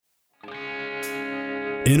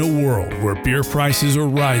In a world where beer prices are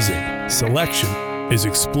rising, selection is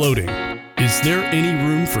exploding. Is there any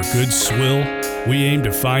room for good swill? We aim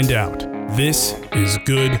to find out. This is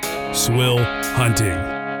Good Swill Hunting.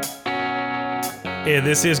 And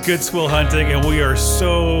this is Good Swill Hunting, and we are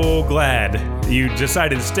so glad you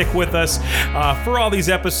decided to stick with us for all these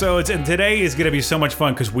episodes. And today is going to be so much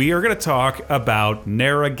fun because we are going to talk about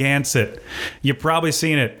Narragansett. You've probably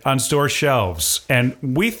seen it on store shelves, and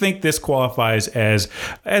we think this qualifies as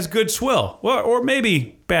good swill, or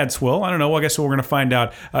maybe bad swill. I don't know. I guess we're going to find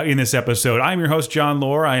out in this episode. I'm your host, John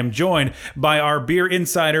Lohr. I am joined by our beer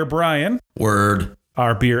insider, Brian. Word.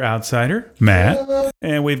 Our beer outsider, Matt.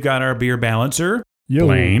 And we've got our beer balancer,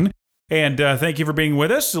 Blaine. And thank you for being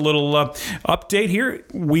with us. A little update here.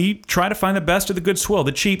 We try to find the best of the good swill,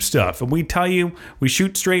 the cheap stuff. And we tell you, we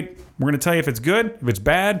shoot straight. We're going to tell you if it's good, if it's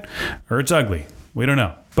bad, or it's ugly. We don't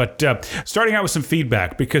know. But starting out with some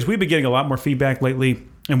feedback, because we've been getting a lot more feedback lately.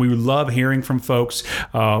 And we love hearing from folks.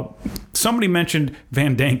 Somebody mentioned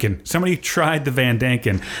Van Danken. Somebody tried the Van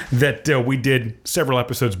Danken that we did several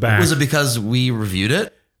episodes back. Was it because we reviewed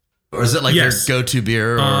it? Or is it like their go-to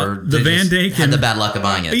beer? Or the Van Danken had the bad luck of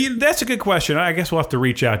buying it? That's a good question. I guess we'll have to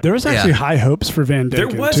reach out. There was actually high hopes for Van Danken. There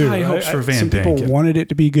was too. high hopes for Van Danken. Some people wanted it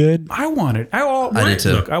to be good. I want it. I did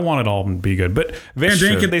too. Look, I want it all to be good. But Van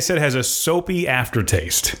Danken, they said, has a soapy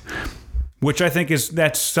aftertaste. Which I think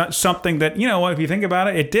that's something that, if you think about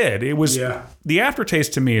it, it did. It was the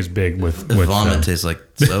aftertaste to me is big with vomit tastes like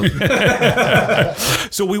soap.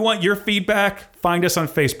 So we want your feedback. Find us on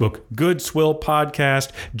Facebook, Good Swill Podcast,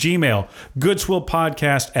 Gmail,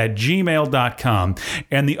 goodswillpodcast@gmail.com.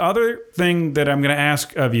 And the other thing that I'm going to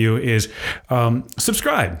ask of you is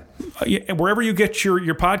subscribe. Wherever you get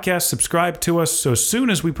your podcast, subscribe to us. So as soon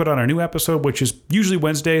as we put on our new episode, which is usually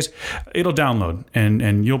Wednesdays, it'll download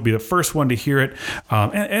and you'll be the first one to hear it.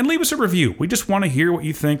 And leave us a review. We just want to hear what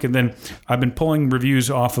you think. And then I've been pulling reviews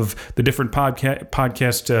off of the different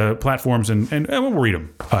podcast platforms and we'll read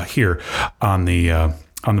them here on the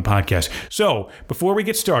podcast. So before we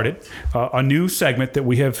get started, a new segment that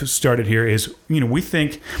we have started here is, we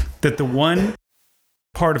think that the one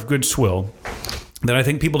part of good swill that I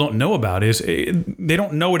think people don't know about is they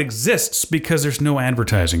don't know it exists because there's no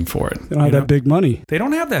advertising for it. They don't have that big money. They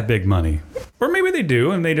don't have that big money. Or maybe they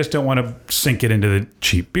do, and they just don't want to sink it into the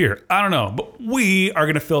cheap beer. I don't know. But we are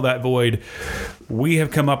going to fill that void. We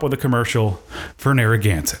have come up with a commercial for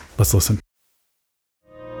Narragansett. Let's listen.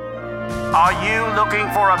 Are you looking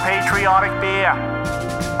for a patriotic beer?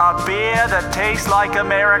 A beer that tastes like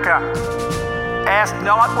America? Ask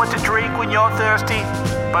not what to drink when you're thirsty,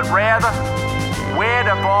 but rather where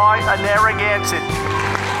to buy a Narragansett.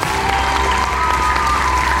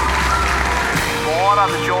 Born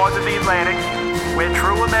on the shores of the Atlantic, where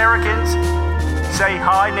true Americans say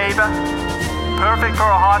hi neighbor, perfect for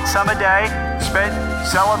a hot summer day spent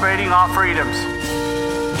celebrating our freedoms.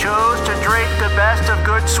 Choose to drink the best of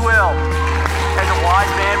good swill. As a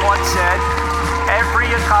wise man once said,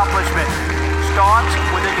 every accomplishment starts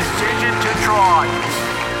with a decision to try.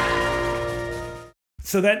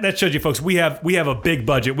 So that shows you, folks, we have a big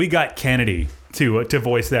budget. We got Kennedy to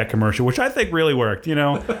voice that commercial, which I think really worked.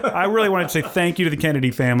 I really wanted to say thank you to the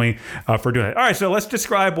Kennedy family for doing it. All right, so let's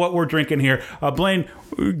describe what we're drinking here. Blaine,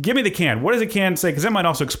 give me the can. What does the can say? Because that might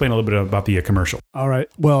also explain a little bit about the commercial. All right.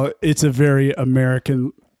 Well, it's a very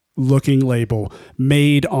American-looking label,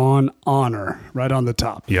 made on honor, right on the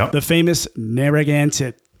top. Yep. The famous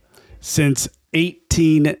Narragansett, since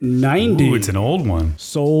 1890. Ooh, it's an old one.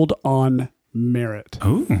 Sold on merit.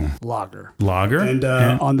 Ooh. Lager. And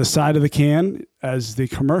on the side of the can, as the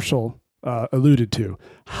commercial alluded to,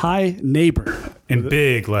 hi neighbor. In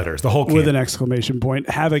big letters, the whole can. With an exclamation point,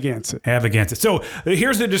 Havagansett. So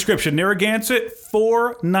here's the description. Narragansett,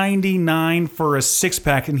 $4.99 for a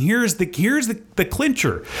 6-pack. And here's the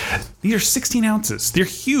clincher. These are 16 ounces. They're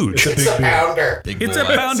huge. It's a pounder. It's a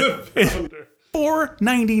pounder.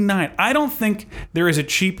 $4.99. I don't think there is a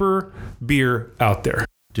cheaper beer out there.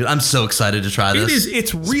 Dude, I'm so excited to try this.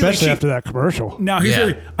 It's really especially cheap. After that commercial. Now,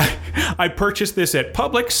 I purchased this at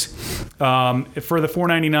Publix for the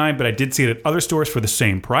 $4.99, but I did see it at other stores for the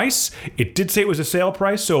same price. It did say it was a sale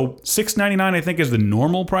price, so $6.99 I think is the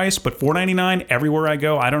normal price, but $4.99 everywhere I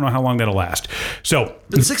go. I don't know how long that'll last. So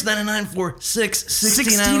 $6.99 for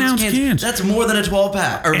 16 ounce cans. That's more than a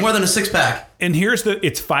 12-pack, or more than a 6-pack. And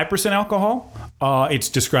it's 5% alcohol. It's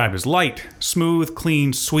described as light, smooth,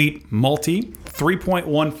 clean, sweet, malty.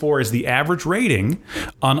 3.14 is the average rating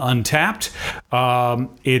on Untapped.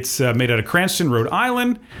 It's made out of Cranston, Rhode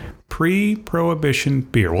Island. Pre-prohibition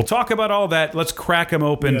beer. We'll talk about all that. Let's crack them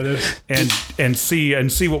open and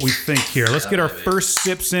see what we think here. Let's get our first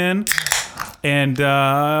sips in. And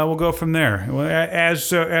we'll go from there.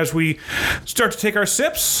 As we start to take our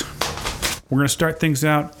sips, we're going to start things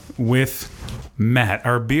out with Matt,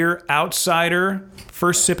 our beer outsider.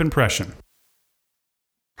 First sip impression.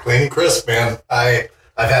 Clean and crisp, man. I've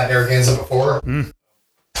had Narragansett before. I'm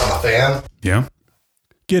a fan. Yeah.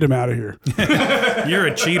 Get him out of here. You're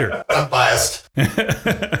a cheater. I'm biased.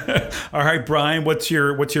 All right, Brian, what's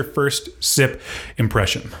your first sip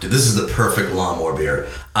impression? Dude, this is the perfect lawnmower beer.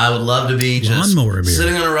 I would love to be just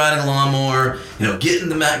sitting on a riding lawnmower, getting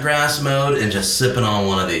the Matt Grass mode and just sipping on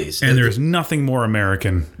one of these. And there's nothing more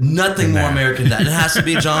American. Nothing more American than that. It has to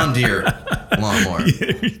be John Deere lawnmower.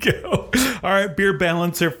 There you go. All right, Beer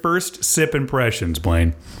Balancer, first sip impressions,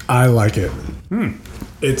 Blaine. I like it.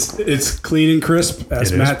 It's clean and crisp,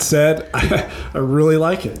 as Matt said. I really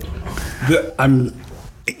like it.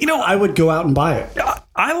 I would go out and buy it.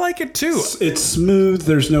 I like it too. It's smooth.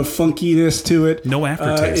 There's no funkiness to it. No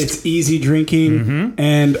aftertaste. It's easy drinking,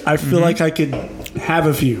 and I feel like I could have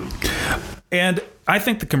a few. And I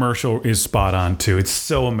think the commercial is spot on too. It's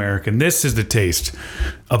so American. This is the taste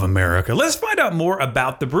of America. Let's find out more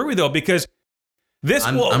about the brewery though, because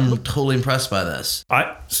I'm totally impressed by this.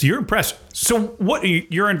 So you're impressed. So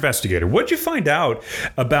you're an investigator. What'd you find out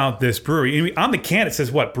about this brewery? I mean, on the can it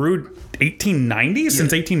says what? Brewed 1890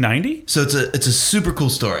 since 1890. So it's a super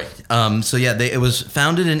cool story. It was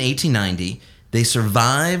founded in 1890. They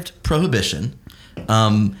survived Prohibition,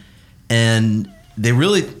 and they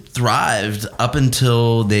really thrived up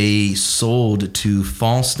until they sold to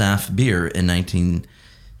Falstaff Beer in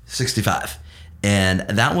 1965. And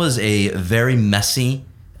that was a very messy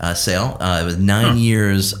sale. It was 9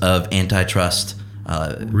 years of antitrust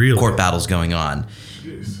court battles going on.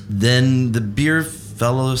 Then the beer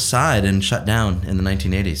fell aside and shut down in the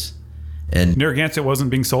 1980s. And Narragansett wasn't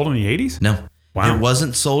being sold in the 80s? No. Wow. It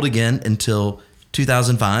wasn't sold again until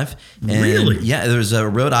 2005. And really? Yeah, there was a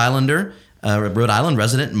Rhode Island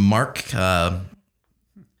resident, Mark. This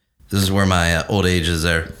is where my old age is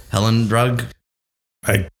there. Helen Drug?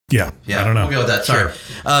 Yeah, I don't know. We'll go with that. Sorry.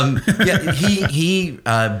 He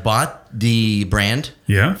bought the brand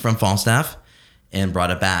from Falstaff and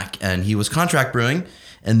brought it back, and he was contract brewing,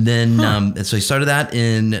 and then and so he started that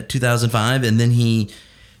in 2005, and then he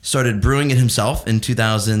started brewing it himself in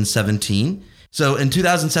 2017. So in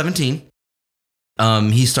 2017,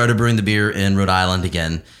 he started brewing the beer in Rhode Island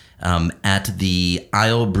again. At the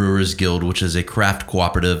Isle Brewers Guild, which is a craft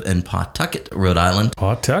cooperative in Pawtucket, Rhode Island.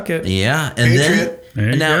 Pawtucket. Yeah. And Patriot.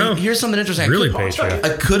 then here's something interesting. Really patriot.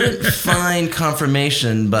 I couldn't find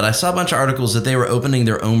confirmation, but I saw a bunch of articles that they were opening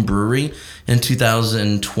their own brewery in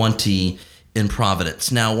 2020 in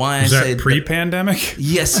Providence. Now, why Was I that say pre-pandemic?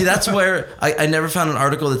 Yeah, see, that's where I never found an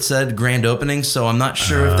article that said grand opening, so I'm not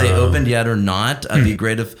sure if they opened yet or not. It'd be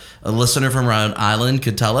great if a listener from Rhode Island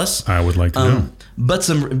could tell us. I would like to know. But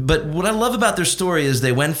what I love about their story is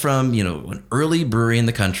they went from an early brewery in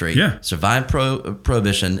the country, survived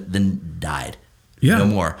Prohibition, then died. Yeah, no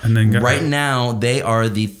more. And then right now they are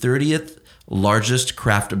the 30th largest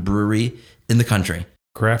craft brewery in the country.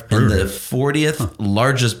 Craft brewery. And the 40th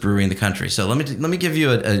largest brewery in the country. So let me give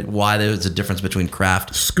you why there's a difference between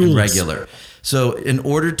craft and regular. So in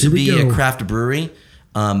order to be a craft brewery,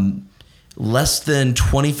 less than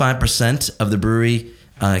 25% of the brewery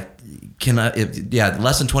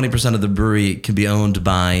less than 20% of the brewery can be owned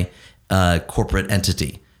by a corporate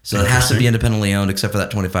entity. So it has to be independently owned, except for that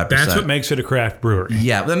 25%. That's what makes it a craft brewery.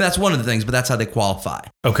 Yeah, I mean, that's one of the things, but that's how they qualify.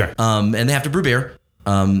 Okay. And they have to brew beer.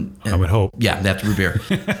 I would hope. Yeah, they have to brew beer.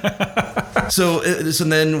 So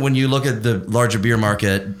then when you look at the larger beer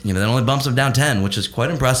market, that only bumps them down 10, which is quite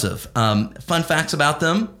impressive. Fun facts about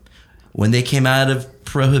them: when they came out of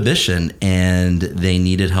Prohibition and they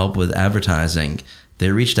needed help with advertising, they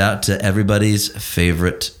reached out to everybody's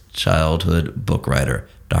favorite childhood book writer,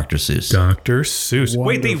 Dr. Seuss. Dr. Seuss. Wonderful.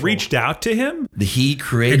 Wait, they reached out to him? He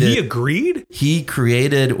created. And he agreed? He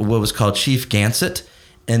created what was called Chief Gansett.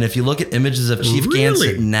 And if you look at images of Chief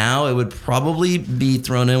Gansett now, it would probably be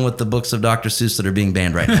thrown in with the books of Dr. Seuss that are being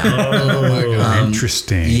banned right now. Oh, my God.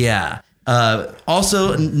 Interesting. Yeah.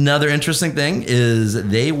 Also, another interesting thing is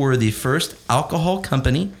they were the first alcohol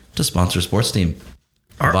company to sponsor a sports team.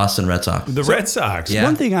 The Boston Red Sox. The Red Sox. Yeah.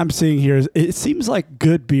 One thing I'm seeing here is it seems like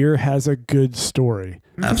good beer has a good story.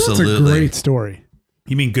 Absolutely. That's a great story.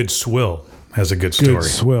 You mean good swill has a good story? Good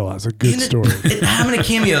swill has a good story. How many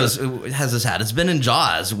cameos has this had? It's been in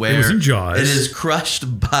Jaws, where it was in Jaws. It is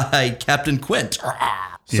crushed by Captain Quint.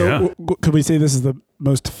 So could we say this is the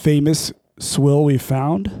most famous swill we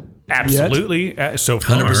found? Absolutely. So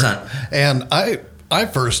far. 100%. And I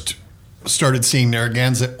first started seeing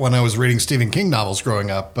Narragansett when I was reading Stephen King novels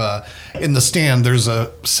growing up. In The Stand, there's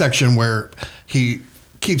a section where he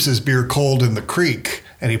keeps his beer cold in the creek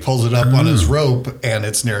and he pulls it up on his rope, and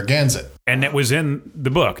it's Narragansett. And that was in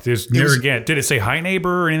the book. There's Narragansett. Did it say hi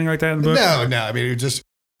neighbor or anything like that in the book? No. I mean, it just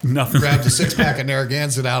nothing. Grabbed a 6-pack of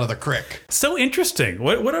Narragansett out of the creek. So interesting.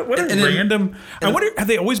 What a random. I wonder, have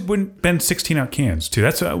they always been 16-ounce cans too?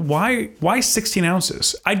 That's why 16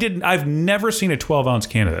 ounces? I've never seen a 12-ounce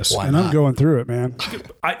can of this. Why not? I'm going through it, man.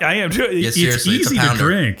 I am. It's easy to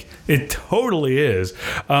drink. It totally is.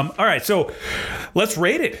 All right, so let's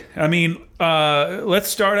rate it. I mean, let's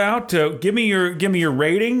start out. Give me your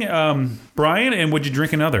rating, Brian. And would you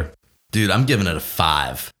drink another? Dude, I'm giving it a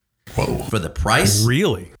 5. Whoa. For the price?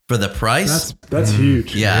 Really? For the price? That's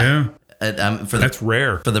huge. Yeah. That's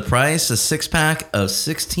rare. For the price, a 6-pack of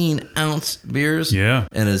 16-ounce beers. Yeah.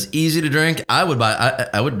 And it's easy to drink. I would buy.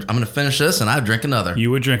 I'm going to finish this, and I'd drink another.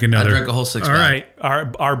 You would drink another. I'd drink a whole 6-pack. All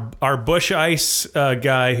right. Our Busch Ice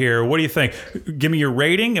guy here. What do you think? Give me your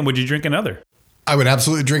rating, and would you drink another? I would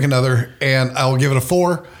absolutely drink another, and I will give it a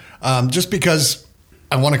 4, just because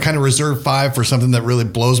I want to kind of reserve 5 for something that really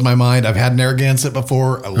blows my mind. I've had Narragansett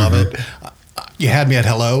before. I love it. You had me at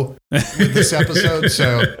hello with this episode.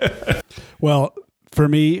 So, well, for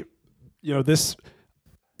me, this,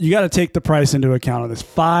 you got to take the price into account on this.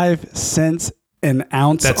 5 cents an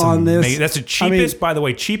ounce on this. That's the cheapest, by the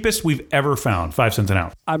way, cheapest we've ever found. 5 cents an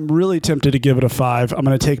ounce. I'm really tempted to give it a 5. I'm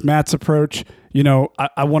going to take Matt's approach.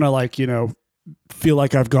 I want to feel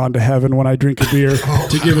like I've gone to heaven when I drink a beer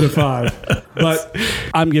to give it a 5, but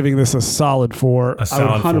I'm giving this a solid 4. I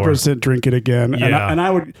would 100% drink it again. Yeah. And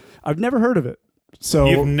I've never heard of it. So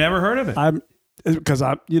you've never heard of it?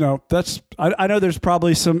 I know there's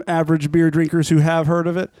probably some average beer drinkers who have heard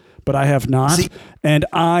of it, but I have not. And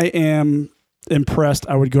I am impressed.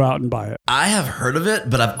 I would go out and buy it. I have heard of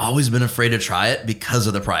it, but I've always been afraid to try it because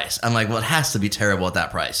of the price. I'm like, well, it has to be terrible at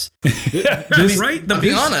that price. Right? I'm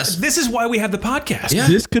being honest. This is why we have the podcast. Yeah.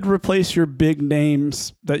 This could replace your big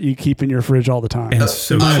names that you keep in your fridge all the time.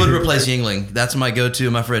 I would replace Yuengling. That's my go-to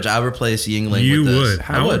in my fridge. I would replace Yuengling with this. You would.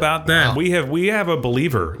 How about that? Wow. We have a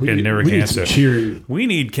believer in Narragansett. We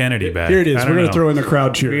need Kennedy back. Here it is. We're going to throw in the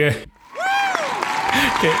crowd cheer. Yeah.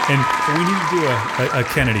 And we need to do a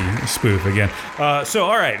Kennedy spoof again. So,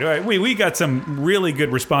 all right. We got some really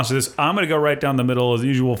good response to this. I'm going to go right down the middle as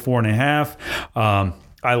usual, 4.5.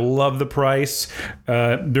 I love the price.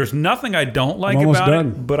 There's nothing I don't like about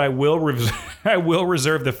it, but I will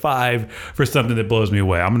reserve the 5 for something that blows me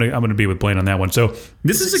away. I'm gonna be with Blaine on that one. So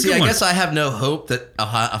this is a good one. I guess I have no hope that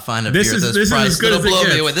I'll find a beer at this price that'll blow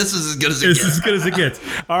me away. This is as good as it gets. This is as good as it gets.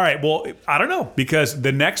 All right. Well, I don't know, because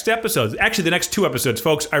the next episodes, actually the next 2 episodes,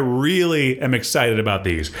 folks, I really am excited about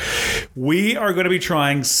these. We are going to be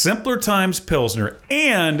trying Simpler Times Pilsner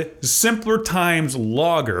and Simpler Times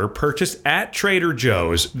Lager purchased at Trader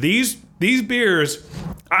Joe's. These beers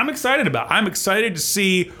I'm excited about. I'm excited to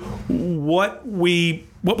see what we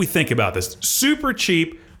think about this. Super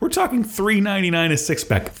cheap. We're talking $3.99 a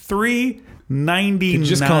 6-pack. $3.99.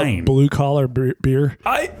 Just call it blue collar beer.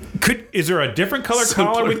 Is there a different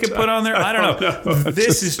collar we could put on there? I don't know.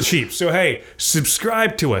 This is cheap. So hey,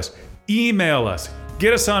 subscribe to us. Email us.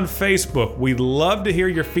 Get us on Facebook. We'd love to hear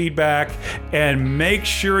your feedback, and make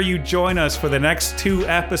sure you join us for the next 2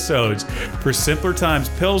 episodes for Simpler Times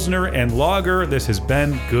Pilsner and Lager. This has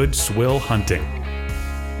been Good Swill Hunting.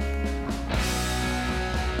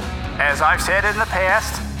 As I've said in the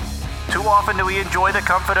past, too often do we enjoy the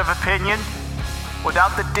comfort of opinion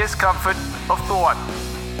without the discomfort of thought.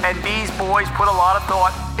 And these boys put a lot of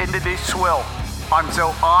thought into this swill. I'm so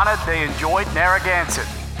honored they enjoyed Narragansett.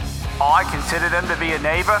 I consider them to be a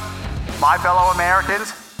neighbor, my fellow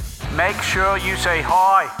Americans. Make sure you say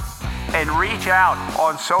hi and reach out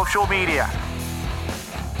on social media.